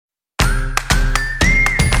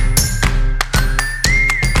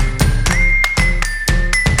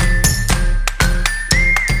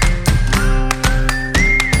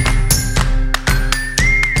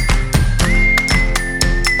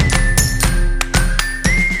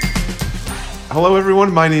Hello,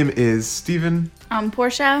 everyone. My name is Steven. I'm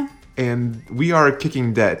Portia. And we are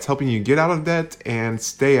Kicking Debt, helping you get out of debt and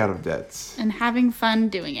stay out of debt. And having fun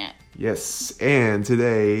doing it. Yes, and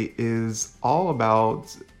today is all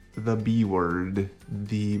about the B word,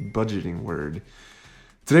 the budgeting word.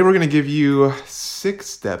 Today we're going to give you 6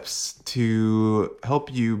 steps to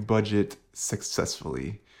help you budget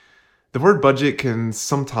successfully. The word budget can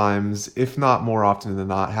sometimes, if not more often than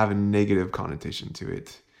not, have a negative connotation to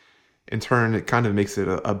it. In turn, it kind of makes it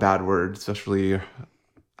a bad word, especially,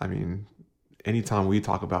 anytime we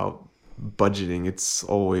talk about budgeting, it's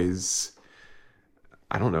always,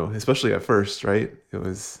 especially at first, right? It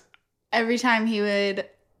was... Every time he would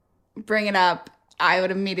bring it up, I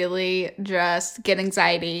would immediately just get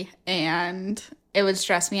anxiety and it would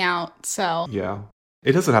stress me out, so... Yeah,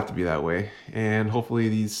 it doesn't have to be that way. And hopefully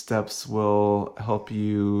these steps will help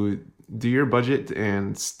you do your budget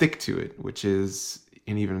and stick to it, which is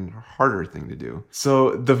an even harder thing to do.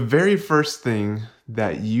 So the very first thing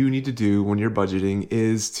that you need to do when you're budgeting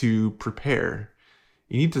is to prepare.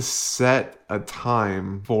 You need to set a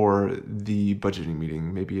time for the budgeting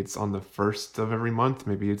meeting. Maybe it's on the first of every month.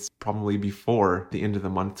 Maybe it's probably before the end of the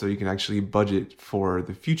month so you can actually budget for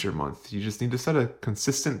the future month. You just need to set a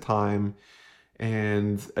consistent time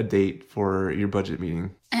and a date for your budget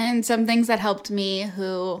meeting. And some things that helped me,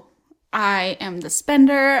 who I am the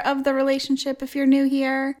spender of the relationship if you're new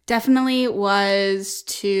here, definitely was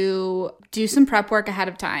to do some prep work ahead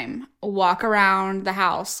of time. Walk around the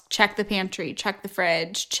house, check the pantry, check the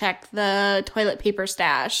fridge, check the toilet paper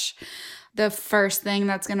stash. The first thing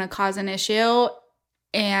that's going to cause an issue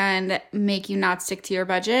and make you not stick to your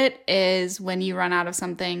budget is when you run out of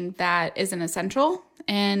something that isn't essential.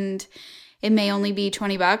 And it may only be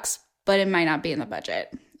 $20, but it might not be in the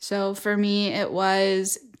budget. So for me, it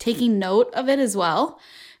was taking note of it as well,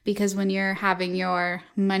 because when you're having your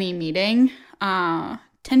money meeting,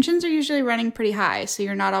 tensions are usually running pretty high. So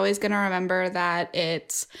you're not always going to remember that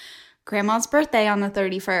it's grandma's birthday on the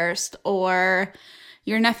 31st or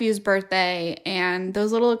your nephew's birthday. And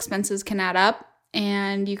those little expenses can add up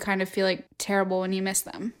and you kind of feel like terrible when you miss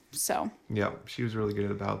them. So yeah, she was really good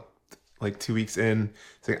about 2 weeks in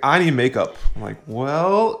saying, I need makeup. I'm like,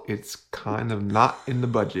 well, it's kind of not in the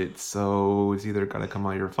budget. So it's either got to come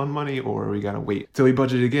out of your fund money or we got to wait till we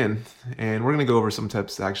budget again. And we're going to go over some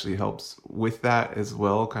tips that actually helps with that as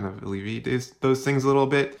well, kind of alleviate those things a little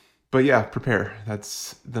bit. But yeah, prepare.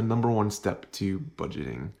 That's the number one step to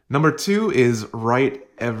budgeting. Number 2 is write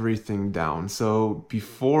everything down. So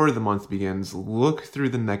before the month begins, look through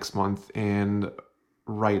the next month and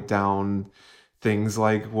write down things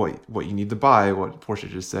like what you need to buy, what Portia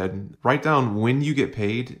just said. Write down when you get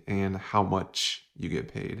paid and how much you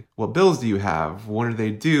get paid. What bills do you have? When are they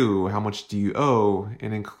due? How much do you owe?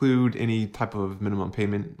 And include any type of minimum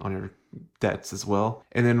payment on your debts as well.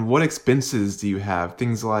 And then what expenses do you have?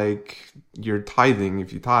 Things like your tithing,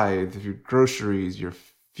 if you tithe, your groceries, your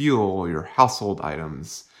fuel, your household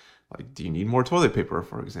items. Like, do you need more toilet paper,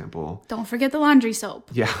 for example? don't forget the laundry soap.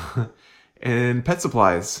 Yeah. And pet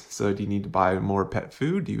supplies. So do you need to buy more pet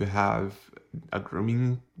food? Do you have a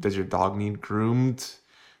grooming? Does your dog need groomed?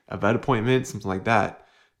 A vet appointment? Something like that.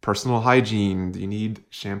 Personal hygiene. Do you need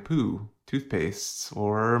shampoo, toothpaste,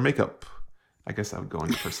 or makeup? I guess I would go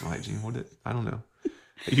into personal hygiene. I don't know.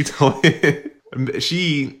 You tell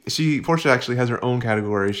me. Portia actually has her own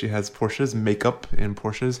category. She has Portia's makeup and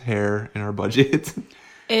Portia's hair in our budget.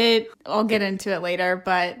 I'll get into it later,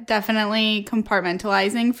 but definitely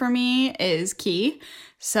compartmentalizing for me is key.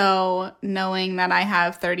 So knowing that I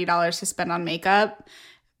have $30 to spend on makeup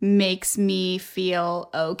makes me feel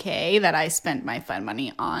okay that I spent my fun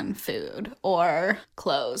money on food or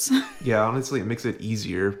clothes. Yeah, honestly, it makes it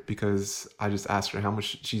easier because I just asked her how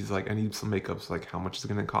much. She's like, I need some makeup. So like, how much is it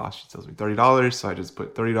going to cost? She tells me $30. So I just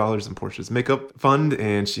put $30 in Portia's makeup fund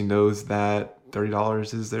and she knows that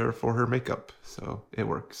 $30 is there for her makeup. So it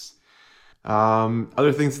works.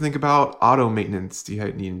 Other things to think about: auto maintenance. Do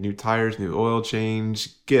you need new tires, new oil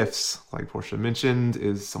change, gifts? Like Portia mentioned,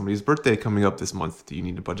 is somebody's birthday coming up this month? Do you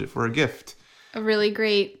need to budget for a gift? A really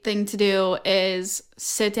great thing to do is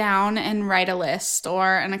sit down and write a list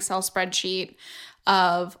or an Excel spreadsheet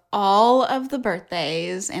of all of the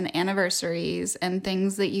birthdays and anniversaries and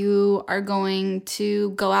things that you are going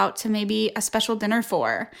to go out to maybe a special dinner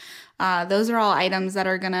for. Those are all items that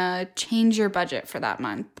are going to change your budget for that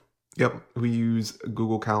month. Yep, we use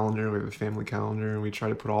Google Calendar. We have a family calendar, and we try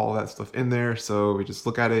to put all that stuff in there. So we just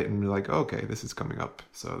look at it and we're like, okay, this is coming up.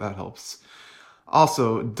 So that helps.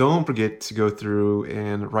 Also, don't forget to go through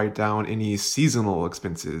and write down any seasonal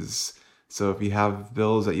expenses. So if you have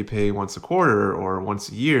bills that you pay once a quarter or once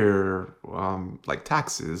a year, like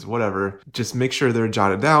taxes, whatever, just make sure they're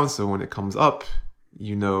jotted down so when it comes up,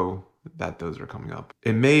 you know that those are coming up.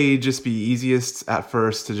 It may just be easiest at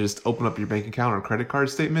first to just open up your bank account or credit card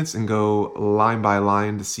statements and go line by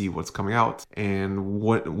line to see what's coming out and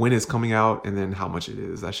when it's coming out and then how much it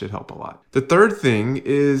is. That should help a lot. The third thing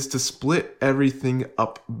is to split everything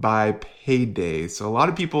up by payday. So a lot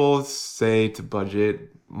of people say to budget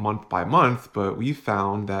month by month, but we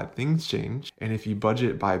found that things change, and if you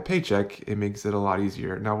budget by paycheck, it makes it a lot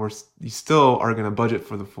easier. Now you still are going to budget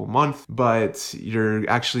for the full month, but you're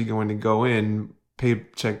actually going to go in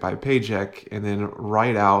paycheck by paycheck and then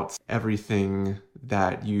write out everything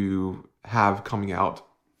that you have coming out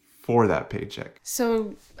for that paycheck.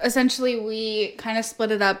 So essentially we kind of split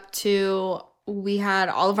it up to, we had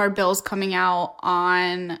all of our bills coming out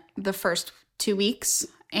on the first 2 weeks.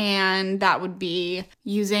 And that would be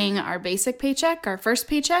using our basic paycheck, our first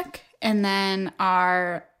paycheck, and then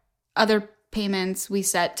our other payments we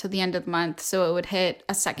set to the end of the month, so it would hit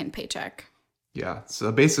a second paycheck. Yeah,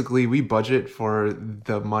 so basically we budget for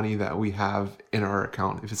the money that we have in our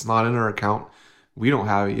account. If it's not in our account, we don't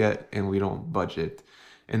have it yet and we don't budget.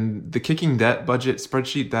 And the kicking debt budget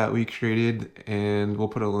spreadsheet that we created, and we'll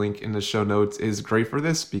put a link in the show notes, is great for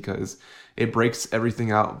this because it breaks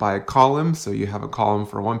everything out by a column. So you have a column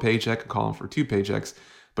for one paycheck, a column for two paychecks,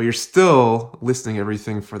 but you're still listing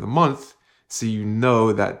everything for the month. So you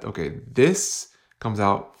know that, okay, this comes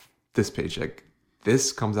out this paycheck,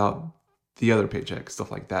 this comes out the other paycheck, stuff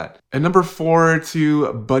like that. And number 4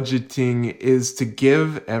 to budgeting is to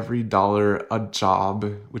give every dollar a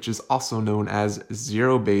job, which is also known as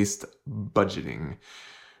zero-based budgeting.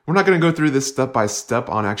 We're not going to go through this step by step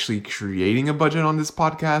on actually creating a budget on this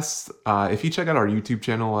podcast. If you check out our YouTube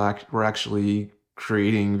channel, we're actually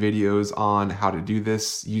creating videos on how to do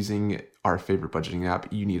this using our favorite budgeting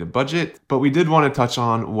app, You Need a Budget. But we did want to touch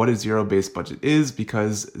on what a zero-based budget is,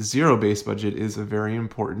 because zero-based budget is a very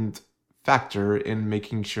important factor in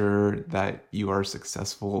making sure that you are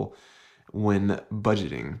successful when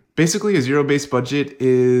budgeting. Basically, a zero-based budget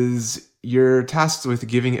is you're tasked with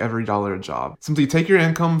giving every dollar a job. Simply take your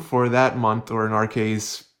income for that month, or in our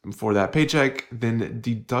case, for that paycheck, then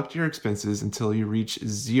deduct your expenses until you reach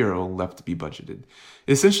zero left to be budgeted.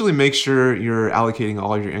 It essentially makes sure you're allocating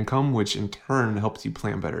all of your income, which in turn helps you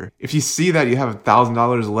plan better. If you see that you have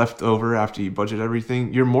 $1,000 left over after you budget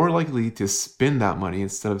everything, you're more likely to spend that money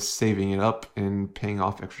instead of saving it up and paying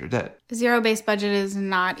off extra debt. Zero-based budget is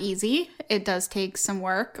not easy. It does take some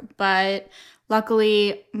work, but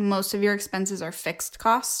luckily most of your expenses are fixed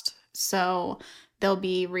cost, so they'll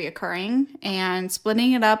be reoccurring, and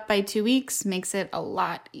splitting it up by 2 weeks makes it a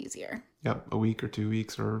lot easier. Yep, a week or 2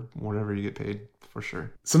 weeks or whatever you get paid, for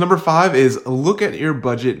sure. So number 5 is look at your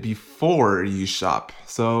budget before you shop.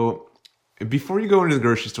 So before you go into the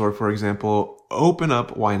grocery store, for example, open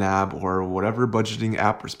up YNAB or whatever budgeting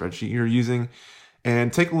app or spreadsheet you're using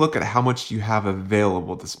and take a look at how much you have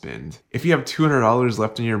available to spend. If you have $200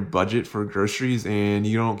 left in your budget for groceries and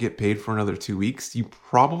you don't get paid for another 2 weeks, you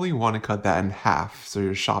probably want to cut that in half so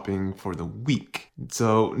you're shopping for the week.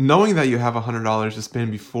 So knowing that you have $100 to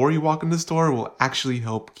spend before you walk in the store will actually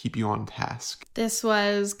help keep you on task. This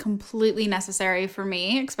was completely necessary for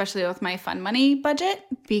me, especially with my fun money budget,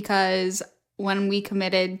 because when we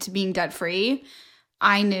committed to being debt-free,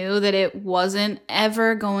 I knew that it wasn't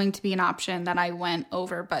ever going to be an option that I went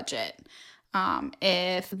over budget.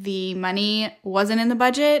 If the money wasn't in the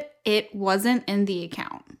budget, it wasn't in the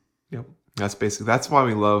account. Yep. That's why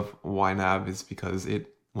we love YNAB, is because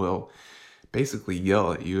it will basically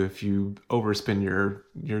yell at you if you overspend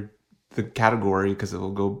the category, because it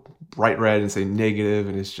will go bright red and say negative,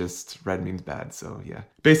 and it's just red means bad. So yeah.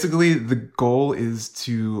 Basically, the goal is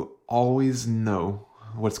to always know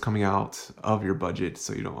what's coming out of your budget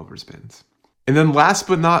so you don't overspend. And then last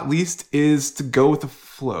but not least is to go with the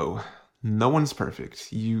flow. No one's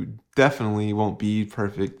perfect. You definitely won't be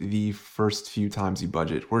perfect the first few times you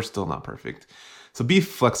budget. We're still not perfect. So be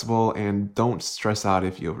flexible and don't stress out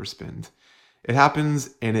if you overspend. It happens,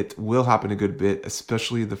 and it will happen a good bit,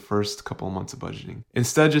 especially the first couple of months of budgeting.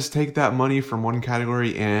 Instead, just take that money from one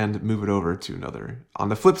category and move it over to another. On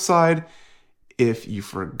the flip side, if you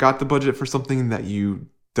forgot the budget for something that you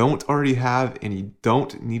don't already have and you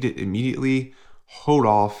don't need it immediately, hold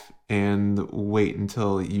off and wait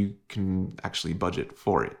until you can actually budget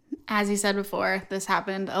for it. As you said before, this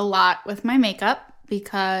happened a lot with my makeup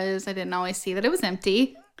because I didn't always see that it was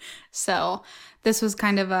empty. So this was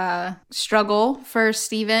kind of a struggle for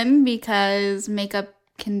Steven because makeup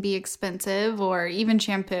can be expensive, or even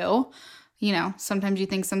shampoo. You know, sometimes you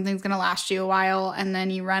think something's going to last you a while and then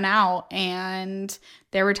you run out. And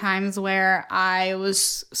there were times where I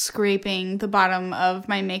was scraping the bottom of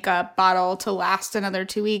my makeup bottle to last another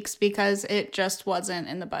 2 weeks because it just wasn't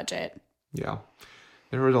in the budget. Yeah.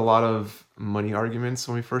 There was a lot of money arguments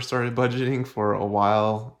when we first started budgeting for a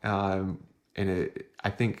while. I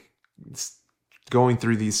think going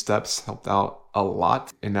through these steps helped out a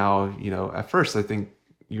lot. And now, you know, at first I think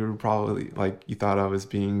you were probably like, you thought I was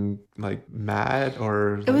being like mad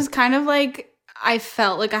or... It was kind of like I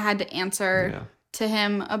felt like I had to answer to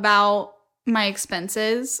him about my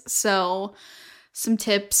expenses. So some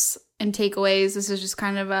tips and takeaways. This is just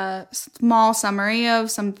kind of a small summary of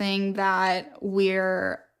something that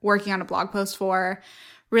we're working on a blog post for.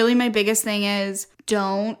 Really, my biggest thing is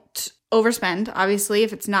don't overspend. Obviously,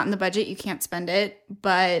 if it's not in the budget, you can't spend it.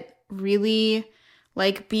 But really,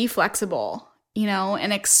 like, be flexible, you know,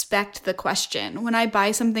 and expect the question. When I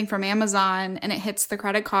buy something from Amazon and it hits the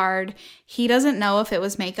credit card, he doesn't know if it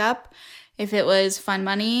was makeup, if it was fun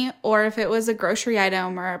money, or if it was a grocery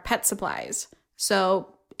item or pet supplies.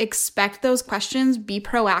 So expect those questions, be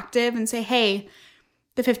proactive, and say, hey,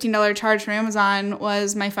 the $15 charge from Amazon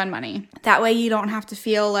was my fun money. That way you don't have to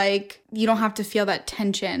feel that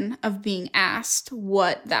tension of being asked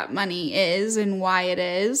what that money is and why it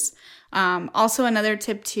is. Also, another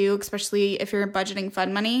tip too, especially if you're budgeting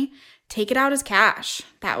fun money, take it out as cash.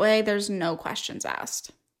 That way there's no questions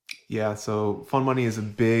asked. Yeah, so fun money is a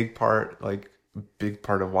big part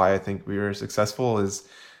of why I think we were successful is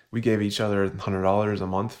we gave each other $100 a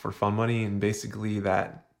month for fun money, and basically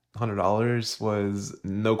that $100 was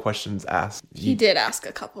no questions asked. He did ask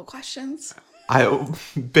a couple questions.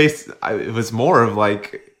 It was more of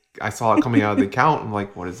like, I saw it coming out of the account. I'm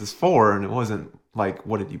like, what is this for? And it wasn't like,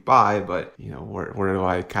 what did you buy? But, you know, where do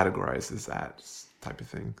I categorize this at type of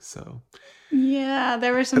thing. So yeah,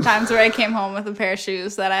 there were some times where I came home with a pair of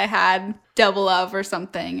shoes that I had double of or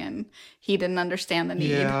something, and he didn't understand the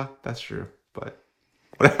need. Yeah, that's true. But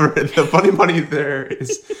whatever. The funny money there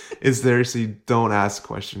is there, so you don't ask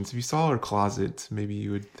questions. If you saw her closet, maybe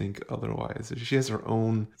you would think otherwise. She has her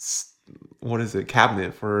own,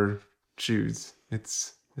 cabinet for shoes.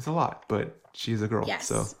 It's a lot, but she's a girl. Yes.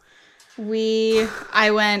 So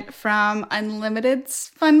I went from unlimited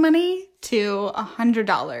fun money to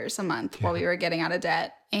 $100 a month while we were getting out of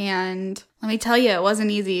debt. And let me tell you, it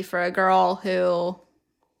wasn't easy for a girl who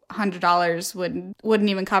 $100 wouldn't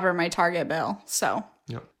even cover my Target bill. So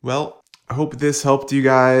yeah. Well, I hope this helped you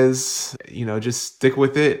guys. You know, just stick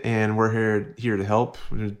with it, and we're here to help.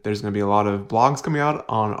 There's going to be a lot of blogs coming out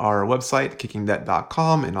on our website,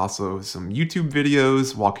 kickingdebt.com, and also some YouTube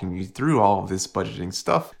videos walking you through all of this budgeting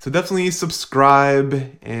stuff. So definitely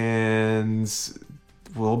subscribe, and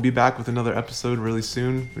we'll be back with another episode really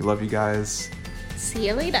soon. We love you guys. See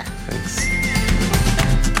you later. Thanks.